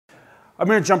I'm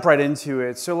going to jump right into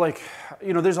it. So like,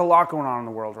 there's a lot going on in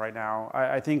the world right now.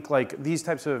 I think like these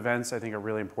types of events I think are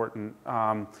really important.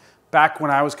 Back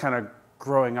when I was kind of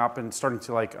growing up and starting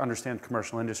to like understand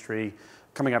commercial industry,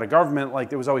 coming out of government, like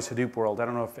there was always Hadoop World. I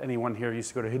don't know if anyone here used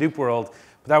to go to Hadoop World,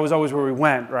 but that was always where we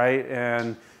went, right?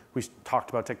 And we talked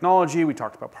about technology, we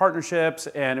talked about partnerships,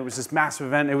 and it was this massive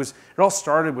event. It all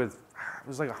started with, it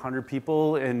was like 100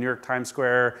 people in New York Times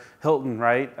Square, Hilton,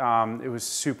 right? It was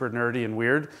super nerdy and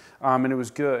weird, and it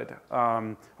was good.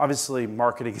 Obviously,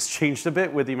 marketing has changed a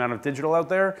bit with the amount of digital out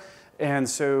there. And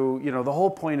so, the whole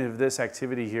point of this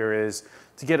activity here is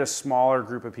to get a smaller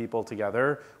group of people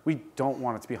together. We don't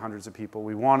want it to be hundreds of people.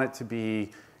 We want it to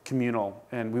be communal,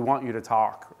 and we want you to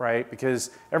talk, right?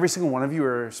 Because every single one of you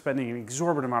are spending an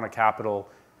exorbitant amount of capital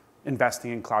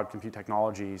investing in cloud compute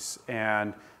technologies,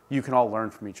 and you can all learn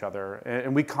from each other.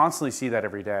 And we constantly see that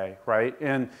every day, right?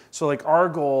 And so like our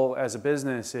goal as a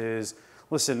business is,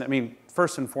 listen, I mean,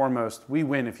 first and foremost, we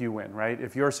win if you win, right?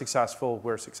 If you're successful,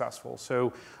 we're successful.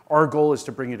 So our goal is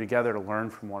to bring you together to learn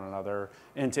from one another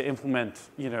and to implement,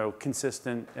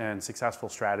 consistent and successful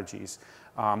strategies.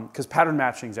 Because pattern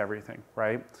matching is everything,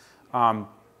 right?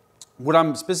 What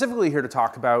I'm specifically here to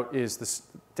talk about is this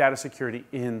data security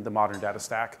in the modern data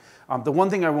stack. The one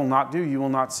thing I will not do, you will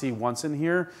not see once in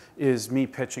here, is me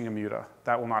pitching Immuta.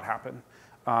 That will not happen.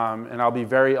 And I'll be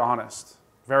very honest.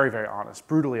 Very, very honest,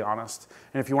 brutally honest.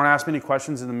 And if you want to ask me any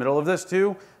questions in the middle of this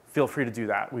too, feel free to do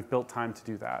that. We've built time to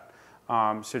do that.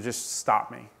 So just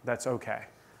stop me. That's okay.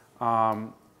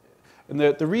 And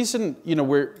the reason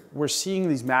we're seeing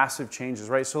these massive changes,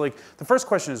 right? So like the first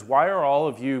question is, why are all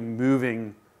of you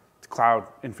moving to cloud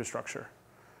infrastructure,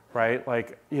 right?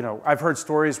 Like I've heard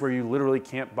stories where you literally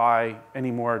can't buy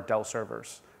any more Dell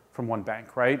servers from one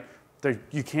bank, right?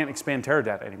 You can't expand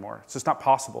Teradata anymore. It's just not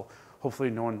possible.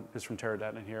 Hopefully no one is from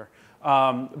Teradata in here,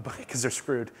 because they're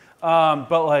screwed.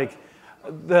 But like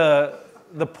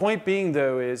the point being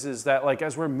though is that like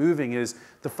as we're moving is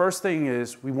the first thing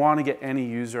is we want to get any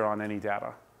user on any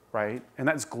data, right? And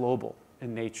that's global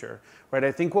in nature, right?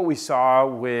 I think what we saw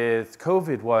with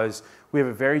COVID was we have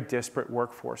a very disparate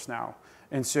workforce now,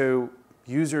 and so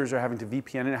users are having to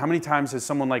VPN in. How many times has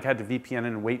someone like had to VPN in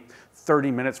and wait 30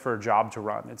 minutes for a job to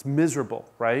run? It's miserable,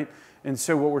 right? And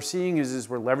so what we're seeing is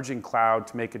we're leveraging cloud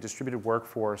to make a distributed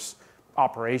workforce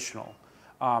operational.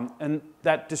 And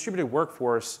that distributed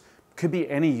workforce could be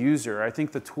any user. I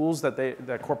think the tools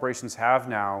that corporations have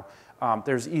now,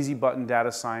 there's easy button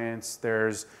data science,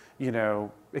 there's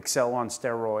Excel on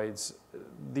steroids.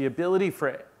 The ability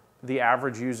for the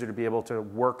average user to be able to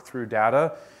work through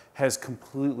data has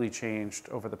completely changed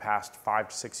over the past 5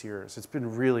 to 6 years. It's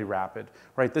been really rapid,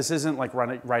 right? This isn't like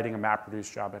writing a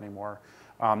MapReduce job anymore.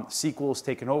 SQL's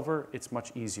taken over, it's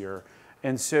much easier.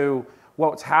 And so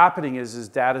what's happening is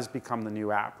data's become the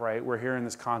new app, right? We're hearing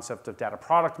this concept of data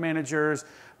product managers.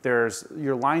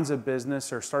 Your lines of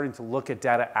business are starting to look at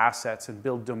data assets and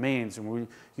build domains. And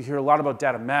you hear a lot about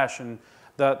data mesh, and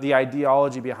the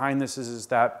ideology behind this is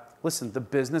that, listen, the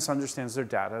business understands their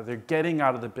data. They're getting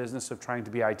out of the business of trying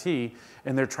to be IT,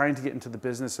 and they're trying to get into the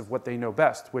business of what they know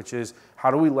best, which is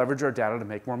how do we leverage our data to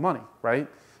make more money, right?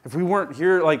 If we weren't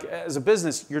here, like as a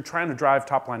business, you're trying to drive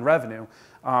top line revenue.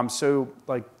 So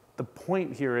like the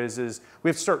point here is we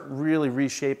have to start really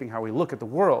reshaping how we look at the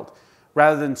world.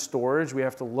 Rather than storage, we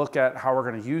have to look at how we're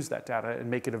going to use that data and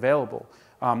make it available.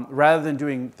 Rather than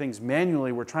doing things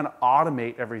manually, we're trying to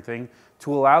automate everything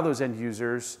to allow those end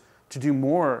users to do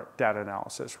more data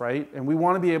analysis, right? And we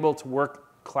want to be able to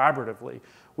work collaboratively.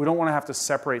 We don't want to have to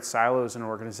separate silos in an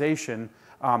organization,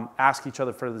 ask each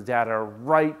other for the data,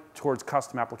 right towards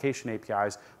custom application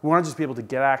APIs. We want to just be able to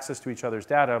get access to each other's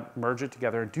data, merge it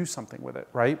together, and do something with it,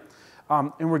 right?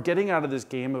 And we're getting out of this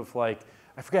game of like,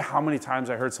 I forget how many times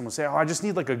I heard someone say, oh, I just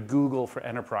need like a Google for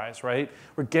enterprise, right?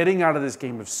 We're getting out of this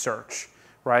game of search,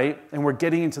 right? And we're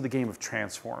getting into the game of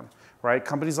transform, right?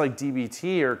 Companies like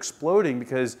DBT are exploding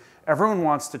because everyone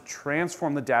wants to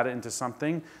transform the data into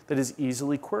something that is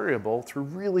easily queryable through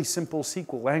really simple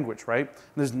SQL language, right?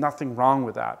 And there's nothing wrong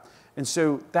with that. And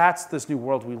so that's this new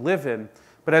world we live in.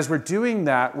 But as we're doing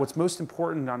that, what's most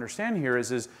important to understand here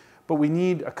is but we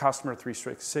need a customer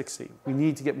 360. We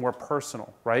need to get more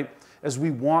personal, right? As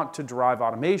we want to derive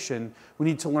automation, we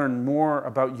need to learn more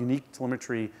about unique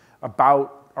telemetry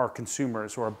about our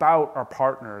consumers or about our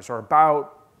partners or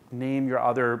about name your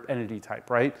other entity type,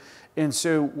 right? And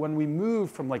so when we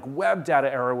move from like web data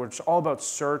era, which is all about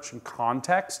search and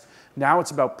context, now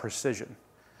it's about precision.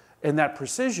 And that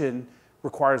precision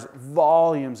requires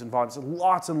volumes and volumes,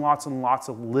 lots and lots and lots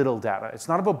of little data. It's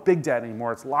not about big data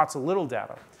anymore, it's lots of little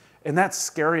data. And that's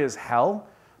scary as hell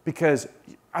because,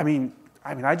 I mean,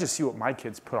 I mean, I just see what my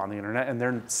kids put on the internet, and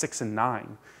they're 6 and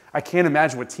 9. I can't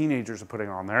imagine what teenagers are putting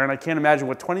on there, and I can't imagine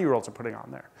what 20-year-olds are putting on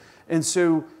there. And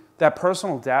so that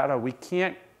personal data,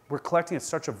 we're collecting at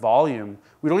such a volume,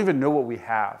 we don't even know what we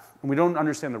have, and we don't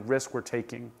understand the risk we're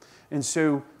taking. And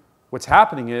so what's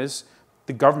happening is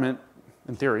the government,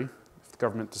 in theory, if the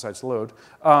government decides to load,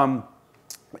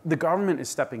 the government is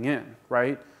stepping in,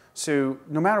 right? So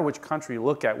no matter which country you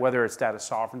look at, whether it's data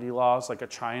sovereignty laws like a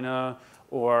China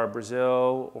or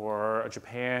Brazil or a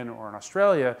Japan or an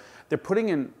Australia, they're putting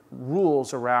in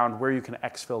rules around where you can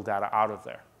exfil data out of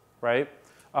there, right?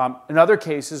 In other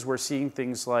cases, we're seeing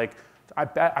things like,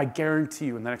 I guarantee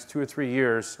you in the next 2 or 3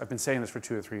 years, I've been saying this for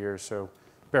 2 or 3 years, so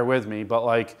bear with me, but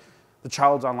like the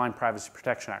Child's Online Privacy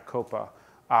Protection Act, COPA,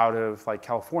 out of like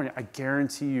California, I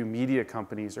guarantee you media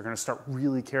companies are gonna start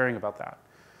really caring about that.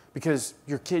 Because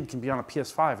your kid can be on a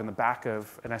PS5 in the back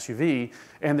of an SUV,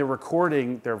 and they're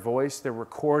recording their voice, they're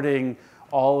recording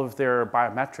all of their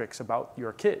biometrics about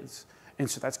your kids.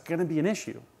 And so that's gonna be an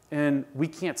issue. And we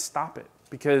can't stop it,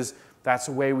 because that's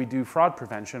the way we do fraud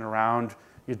prevention around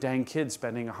your dang kid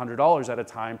spending $100 at a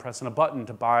time pressing a button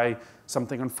to buy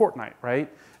something on Fortnite, right?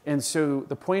 And so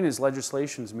the point is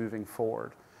legislation's moving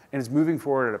forward. And it's moving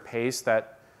forward at a pace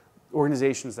that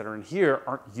organizations that are in here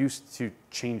aren't used to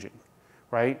changing.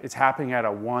 Right? It's happening at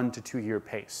a 1 to 2 year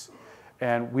pace.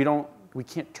 And we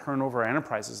can't turn over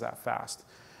enterprises that fast.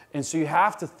 And so you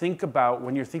have to think about,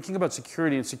 when you're thinking about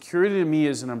security, and security to me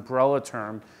is an umbrella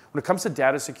term. When it comes to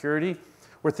data security,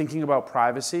 we're thinking about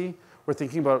privacy, we're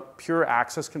thinking about pure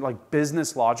access, like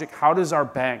business logic. How does our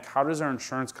bank, how does our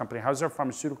insurance company, how does our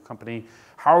pharmaceutical company,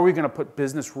 how are we gonna put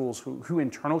business rules, who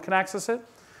internal can access it?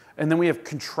 And then we have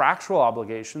contractual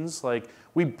obligations, like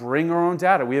we bring our own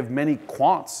data. We have many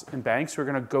quants in banks who are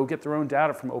gonna go get their own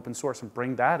data from open source and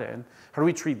bring that in. How do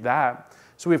we treat that?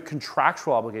 So we have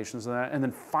contractual obligations in that, and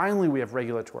then finally we have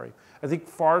regulatory. I think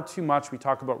far too much we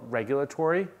talk about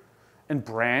regulatory and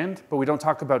brand, but we don't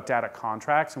talk about data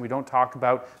contracts, and we don't talk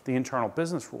about the internal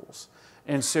business rules.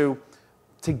 And so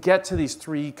to get to these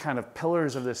 3 kind of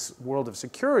pillars of this world of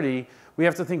security, we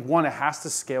have to think, one, it has to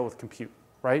scale with compute.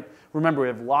 Right? Remember, we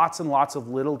have lots and lots of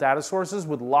little data sources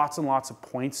with lots and lots of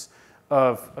points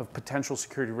of potential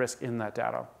security risk in that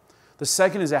data. The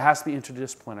second is it has to be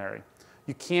interdisciplinary.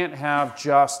 You can't have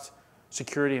just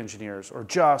security engineers or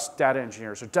just data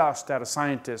engineers or just data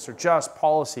scientists or just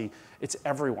policy. It's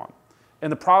everyone.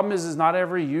 And the problem is not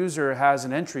every user has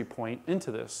an entry point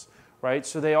into this, right?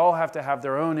 So they all have to have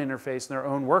their own interface and their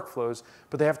own workflows,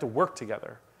 but they have to work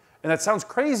together. And that sounds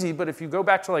crazy, but if you go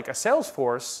back to like a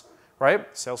Salesforce,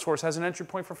 right? Salesforce has an entry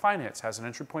point for finance, has an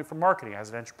entry point for marketing, has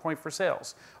an entry point for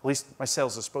sales. At least my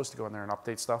sales is supposed to go in there and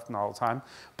update stuff, not all the time.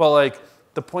 But like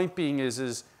the point being is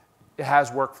it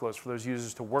has workflows for those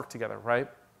users to work together, right?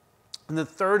 And the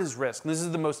third is risk. And this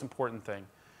is the most important thing,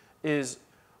 is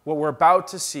what we're about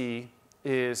to see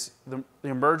is the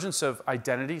emergence of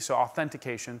identity, so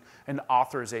authentication, and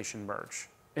authorization merge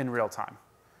in real time,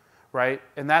 right?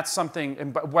 And that's something,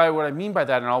 and what I mean by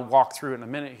that, and I'll walk through it in a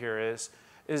minute here,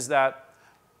 is that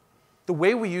the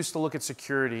way we used to look at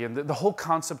security and the whole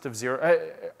concept of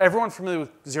everyone familiar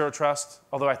with zero trust?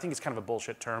 Although I think it's kind of a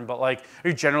bullshit term, but like, are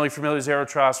you generally familiar with zero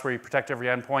trust where you protect every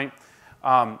endpoint?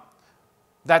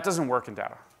 That doesn't work in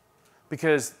data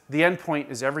because the endpoint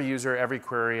is every user, every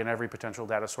query, and every potential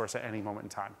data source at any moment in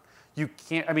time. You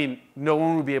can't, I mean, no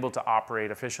one would be able to operate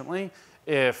efficiently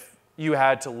if you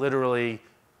had to literally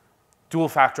dual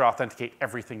factor authenticate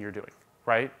everything you're doing,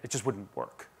 right? It just wouldn't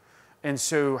work. And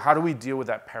so how do we deal with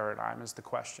that paradigm is the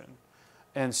question.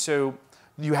 And so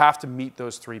you have to meet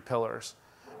those 3 pillars.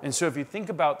 And so if you think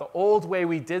about the old way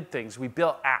we did things, we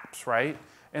built apps, right?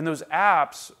 And those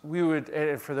apps,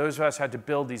 for those of us who had to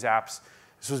build these apps,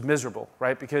 this was miserable,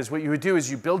 right? Because what you would do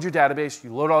is you build your database,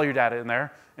 you load all your data in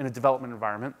there in a development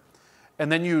environment,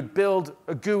 and then you'd build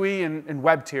a GUI and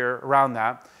web tier around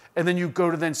that, and then you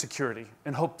go to then security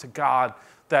and hope to God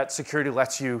that security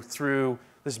lets you through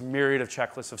this myriad of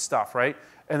checklists of stuff, right?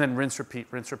 And then rinse, repeat,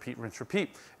 rinse, repeat, rinse,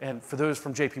 repeat. And for those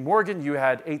from JP Morgan, you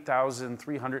had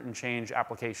 8,300 and change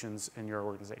applications in your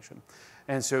organization.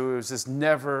 And so it was this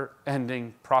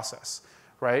never-ending process,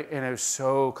 right? And it was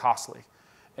so costly.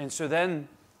 And so then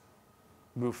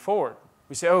move forward.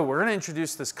 We say, oh, we're going to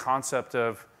introduce this concept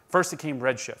of, first it came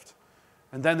Redshift,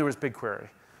 and then there was BigQuery,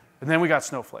 and then we got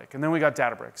Snowflake, and then we got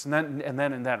Databricks,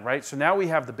 and then, right? So now we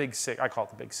have the big 6, I call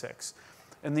it the big 6.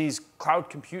 And these cloud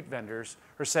compute vendors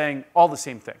are saying all the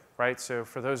same thing, right? So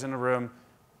for those in the room,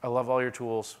 I love all your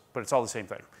tools, but it's all the same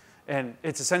thing. And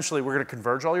it's essentially, we're going to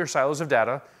converge all your silos of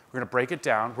data, we're going to break it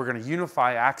down, we're going to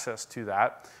unify access to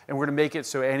that, and we're going to make it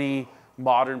so any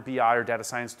modern BI or data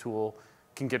science tool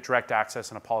can get direct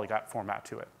access in a polyglot format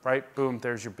to it, right? Boom,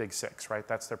 there's your big six, right?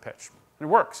 That's their pitch. And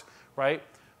it works, right?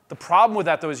 The problem with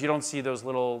that, though, is you don't see those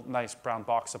little nice brown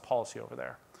box of policy over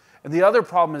there. And the other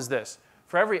problem is this.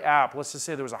 For every app, let's just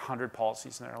say there was 100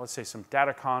 policies in there. Let's say some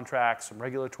data contracts, some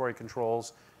regulatory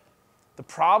controls. The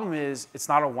problem is it's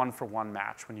not a one-for-one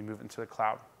match when you move into the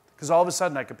cloud. Because all of a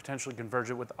sudden, I could potentially converge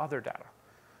it with other data.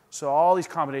 So all these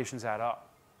combinations add up.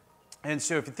 And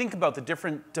so if you think about the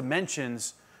different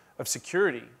dimensions of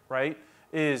security, right,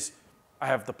 is I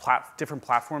have the different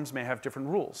platforms may have different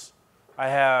rules. I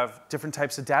have different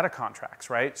types of data contracts,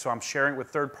 right? So I'm sharing with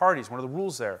third parties. What are the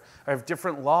rules there? I have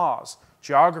different laws,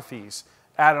 geographies,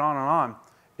 add on and on.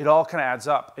 It all kind of adds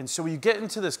up. And so when you get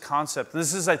into this concept,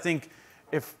 this is, I think,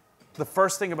 if the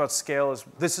first thing about scale is,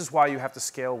 this is why you have to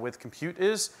scale with compute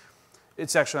is,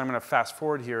 it's actually, I'm going to fast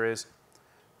forward here, is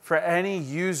for any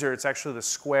user, it's actually the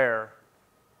square,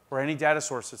 or any data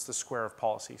source, it's the square of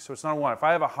policy. So it's not one. If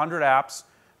I have 100 apps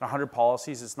and 100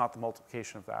 policies, it's not the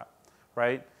multiplication of that,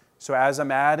 right? So as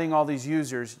I'm adding all these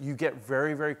users, you get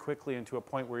very, very quickly into a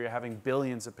point where you're having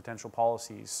billions of potential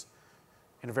policies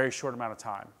in a very short amount of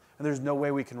time. And there's no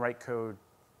way we can write code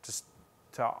just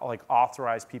to like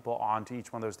authorize people onto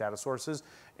each one of those data sources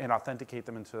and authenticate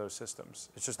them into those systems.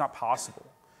 It's just not possible,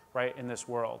 right, in this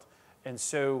world. And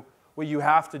so what you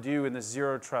have to do in this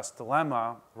zero trust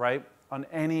dilemma, right, on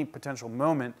any potential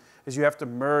moment is you have to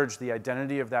merge the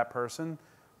identity of that person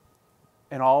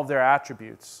and all of their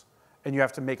attributes, and you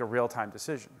have to make a real-time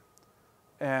decision.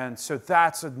 And so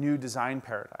that's a new design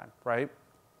paradigm, right?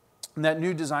 And that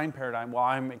new design paradigm, while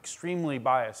I'm extremely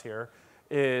biased here,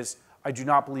 is I do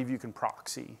not believe you can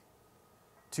proxy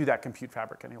to that compute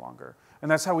fabric any longer.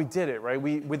 And that's how we did it, right?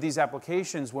 With these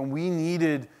applications, when we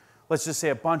needed, let's just say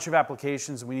a bunch of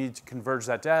applications and we needed to converge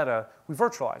that data, we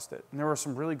virtualized it. And there were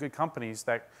some really good companies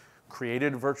that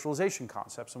created virtualization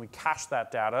concepts, and we cached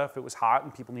that data if it was hot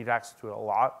and people need access to it a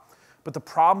lot. But the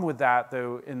problem with that,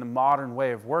 though, in the modern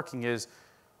way of working is,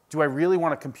 do I really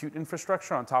want a compute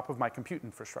infrastructure on top of my compute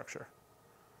infrastructure?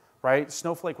 Right?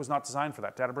 Snowflake was not designed for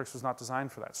that. Databricks was not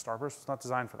designed for that. Starburst was not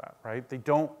designed for that, right? They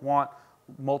don't want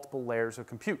multiple layers of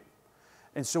compute.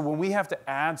 And so when we have to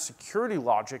add security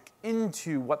logic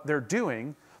into what they're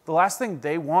doing, the last thing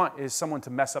they want is someone to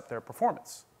mess up their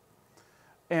performance.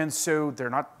 And so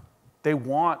they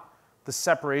want the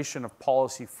separation of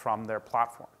policy from their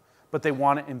platform, but they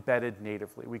want it embedded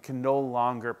natively. We can no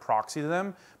longer proxy to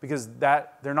them because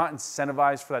they're not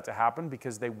incentivized for that to happen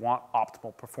because they want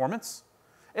optimal performance.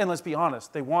 And let's be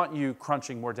honest, they want you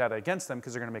crunching more data against them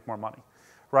because they're going to make more money,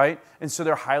 right? And so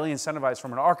they're highly incentivized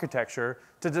from an architecture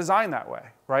to design that way,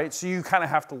 right? So you kind of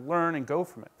have to learn and go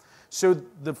from it. So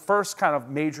the first kind of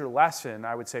major lesson,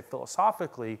 I would say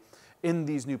philosophically, in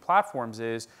these new platforms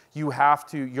is you have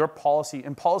to, your policy,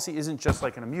 and policy isn't just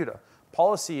like an Immuta.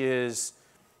 Policy is,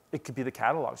 it could be the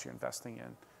catalogs you're investing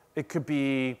in. It could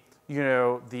be,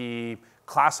 the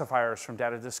classifiers from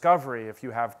data discovery if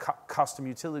you have custom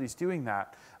utilities doing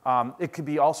that. It could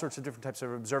be all sorts of different types of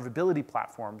observability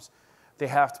platforms. They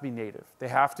have to be native. They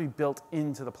have to be built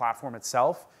into the platform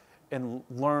itself and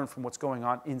learn from what's going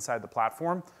on inside the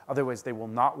platform. Otherwise, they will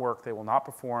not work. They will not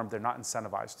perform. They're not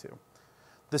incentivized to.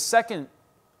 The second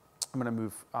I'm going to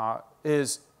move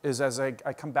is as I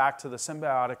come back to the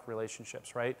symbiotic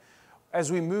relationships, right?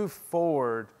 As we move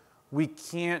forward, we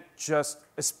can't just,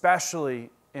 especially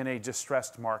in a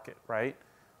distressed market, right?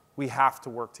 We have to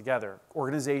work together.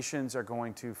 Organizations are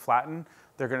going to flatten.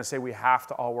 They're going to say we have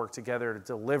to all work together to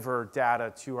deliver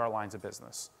data to our lines of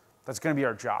business. That's going to be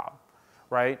our job,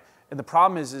 right? And the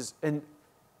problem is and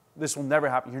this will never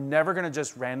happen, you're never going to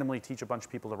just randomly teach a bunch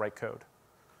of people to write code.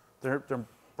 Their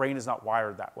brain is not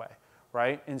wired that way,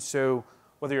 right? And so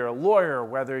whether you're a lawyer,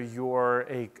 whether you're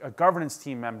a governance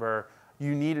team member,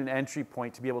 you need an entry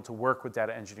point to be able to work with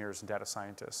data engineers and data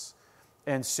scientists.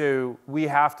 And so we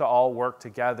have to all work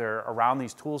together around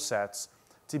these tool sets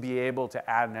to be able to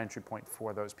add an entry point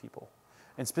for those people.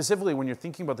 And specifically when you're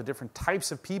thinking about the different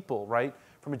types of people, right?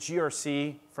 From a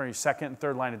GRC, from your second and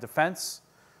third line of defense,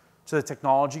 to the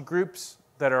technology groups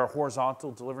that are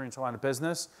horizontal delivering to line of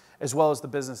business, as well as the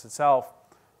business itself,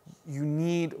 you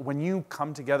need, when you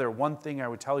come together, one thing I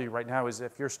would tell you right now is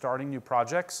if you're starting new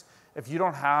projects, if you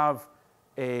don't have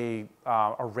a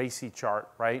RACI chart,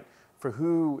 right? For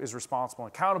who is responsible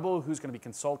and accountable, who's going to be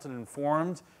consulted and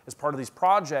informed as part of these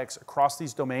projects across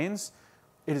these domains,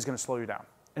 it is going to slow you down.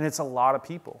 And it's a lot of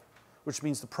people, which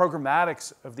means the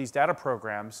programmatics of these data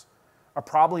programs are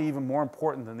probably even more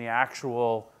important than the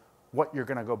actual what you're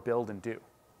going to go build and do,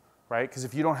 right? Because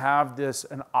if you don't have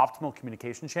an optimal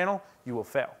communication channel, you will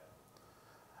fail.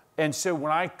 And so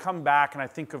when I come back and I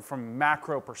think of from a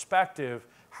macro perspective,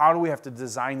 how do we have to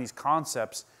design these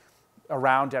concepts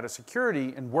around data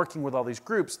security and working with all these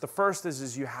groups? The first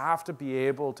is you have to be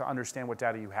able to understand what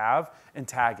data you have and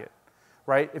tag it,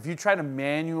 right? If you try to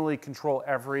manually control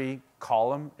every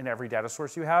column in every data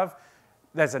source you have,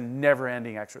 that's a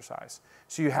never-ending exercise.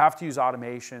 So you have to use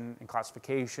automation and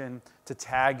classification to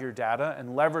tag your data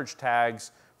and leverage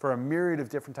tags for a myriad of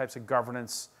different types of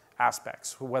governance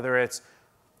aspects, whether it's,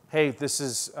 hey, this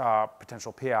is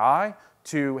potential PII,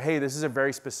 to, hey, this is a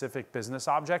very specific business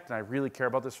object, and I really care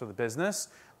about this for the business,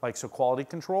 like so quality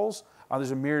controls.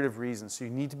 There's a myriad of reasons. So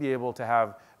you need to be able to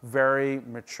have very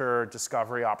mature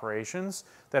discovery operations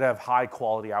that have high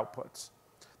quality outputs.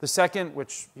 The second,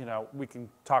 which we can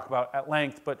talk about at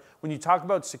length, but when you talk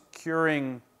about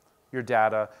securing your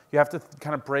data, you have to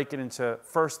kind of break it into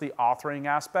first the authoring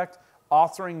aspect.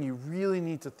 Authoring, you really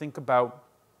need to think about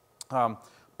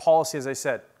policy, as I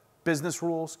said, business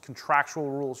rules,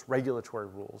 contractual rules, regulatory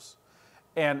rules.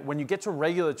 And when you get to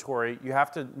regulatory, you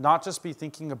have to not just be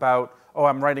thinking about, oh,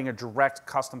 I'm writing a direct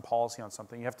custom policy on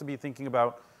something. You have to be thinking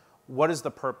about what is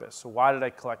the purpose? So why did I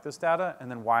collect this data?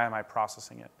 And then why am I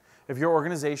processing it? If your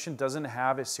organization doesn't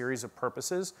have a series of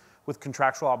purposes with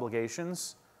contractual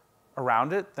obligations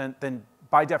around it, then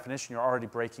by definition, you're already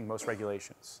breaking most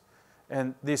regulations.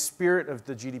 And the spirit of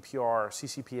the GDPR,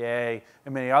 CCPA,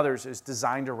 and many others is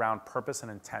designed around purpose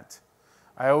and intent.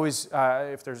 I always,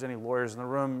 if there's any lawyers in the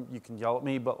room, you can yell at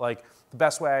me, but like the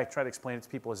best way I try to explain it to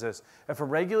people is this. If a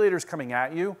regulator's coming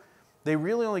at you, they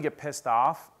really only get pissed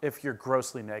off if you're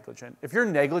grossly negligent. If you're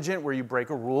negligent where you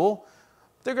break a rule,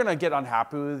 they're going to get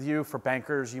unhappy with you. For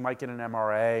bankers, you might get an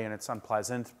MRA and it's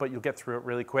unpleasant, but you'll get through it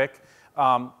really quick.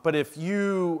 But if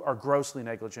you are grossly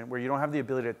negligent, where you don't have the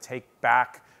ability to take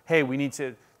back, hey, we need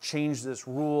to change this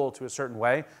rule to a certain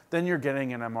way, then you're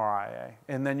getting an MRIA.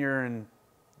 And then you're in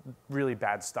really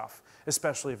bad stuff,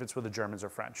 especially if it's with the Germans or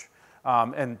French.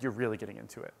 And you're really getting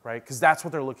into it, right? Because that's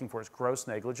what they're looking for is gross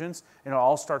negligence. And it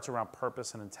all starts around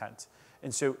purpose and intent.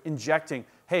 And so injecting,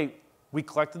 hey, we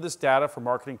collected this data for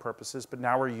marketing purposes, but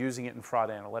now we're using it in fraud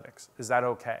analytics. Is that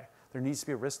okay? There needs to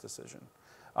be a risk decision.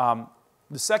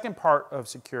 The second part of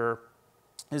secure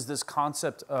is this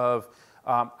concept of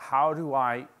how do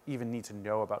I even need to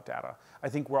know about data? I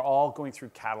think we're all going through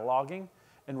cataloging.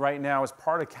 And right now, as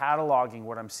part of cataloging,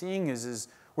 what I'm seeing is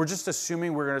we're just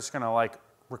assuming we're just going to like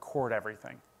record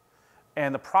everything.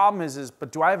 And the problem is,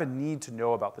 but do I have a need to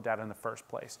know about the data in the first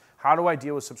place? How do I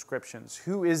deal with subscriptions?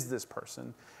 Who is this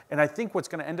person? And I think what's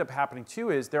going to end up happening too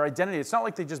is their identity. It's not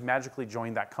like they just magically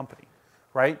joined that company,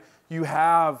 right? You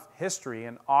have history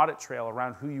and audit trail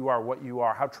around who you are, what you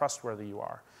are, how trustworthy you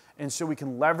are. And so we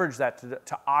can leverage that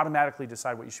to automatically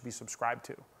decide what you should be subscribed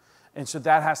to. And so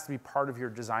that has to be part of your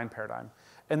design paradigm.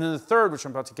 And then the third, which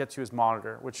I'm about to get to, is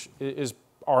monitor, which is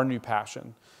our new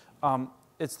passion.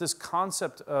 It's this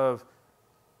concept of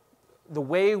the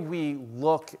way we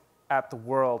look at the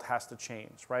world has to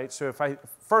change, right? So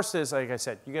first is, like I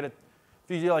said, if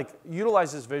you like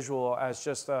utilize this visual as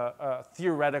just a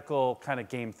theoretical kind of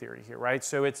game theory here, right?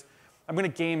 So I'm going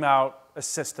to game out a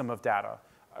system of data.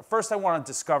 First, I want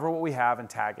to discover what we have and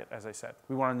tag it, as I said.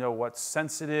 We want to know what's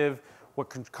sensitive, what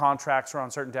contracts are on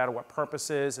certain data, what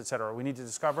purposes, et cetera. We need to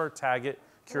discover, tag it,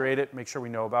 curate it, make sure we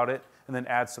know about it, and then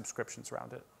add subscriptions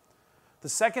around it. The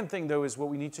second thing, though, is what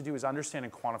we need to do is understand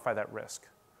and quantify that risk.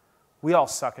 We all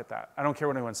suck at that. I don't care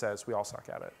what anyone says, we all suck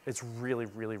at it. It's really,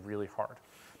 really, really hard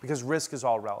because risk is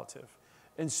all relative.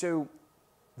 And so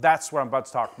that's what I'm about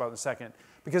to talk about in a second.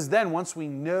 Because then once we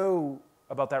know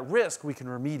about that risk, we can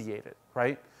remediate it,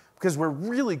 right? Because we're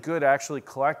really good at actually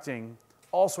collecting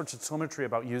all sorts of telemetry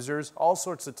about users, all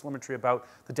sorts of telemetry about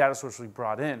the data source we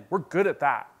brought in. We're good at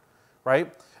that,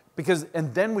 right?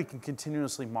 And then we can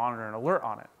continuously monitor and alert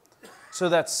on it. So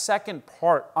that second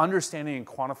part, understanding and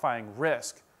quantifying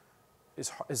risk,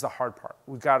 is the hard part.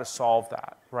 We've got to solve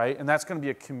that, right? And that's going to be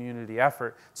a community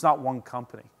effort. It's not one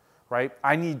company, right?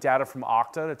 I need data from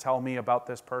Okta to tell me about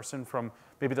this person from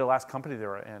maybe their last company they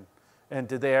were in. And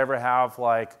did they ever have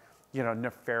like,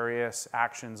 nefarious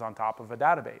actions on top of a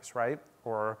database, right?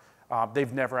 Or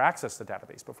they've never accessed the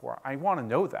database before. I want to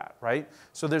know that, right?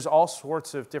 So there's all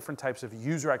sorts of different types of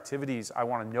user activities I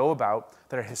want to know about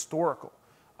that are historical.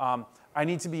 I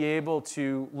need to be able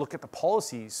to look at the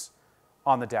policies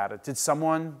on the data. Did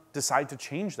someone decide to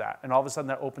change that? And all of a sudden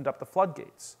that opened up the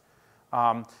floodgates.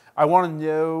 I want to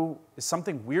know, is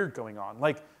something weird going on?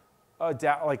 Like a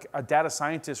data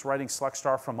scientist writing select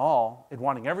star from all and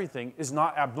wanting everything is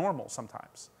not abnormal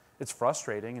sometimes. It's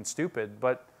frustrating and stupid,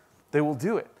 but they will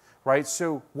do it, right?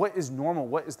 So what is normal,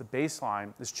 what is the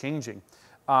baseline is changing.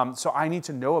 So I need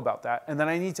to know about that. And then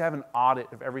I need to have an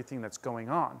audit of everything that's going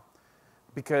on,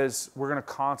 because we're going to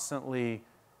constantly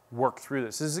work through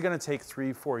this. This is going to take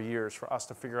 3-4 years for us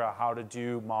to figure out how to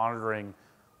do monitoring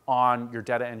on your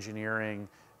data engineering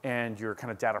and your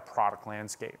kind of data product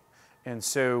landscape. And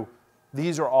so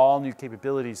these are all new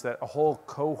capabilities that a whole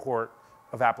cohort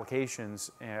of applications,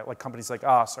 like companies like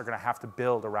us, are going to have to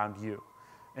build around you.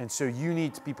 And so you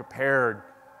need to be prepared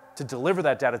to deliver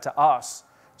that data to us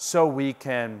so we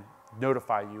can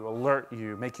notify you, alert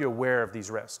you, make you aware of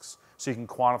these risks, so you can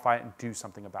quantify it and do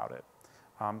something about it.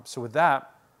 So with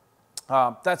that,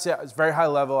 that's it. It's very high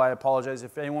level. I apologize.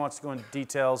 If anyone wants to go into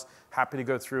details, happy to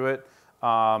go through it.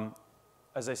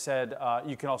 As I said,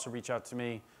 you can also reach out to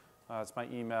me. It's my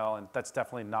email, and that's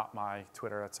definitely not my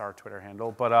Twitter. That's our Twitter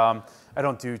handle. But I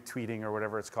don't do tweeting or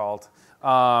whatever it's called.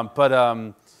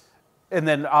 And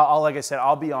then, like I said,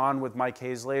 I'll be on with Mike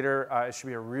Hayes later. It should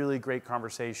be a really great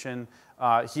conversation.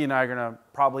 He and I are going to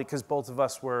probably, because both of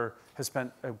us have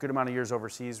spent a good amount of years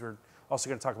overseas, we're also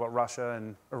going to talk about Russia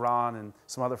and Iran and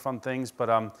some other fun things.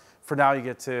 But for now, you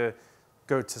get to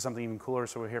go to something even cooler.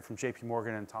 So we'll hear from JP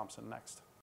Morgan and Thompson next.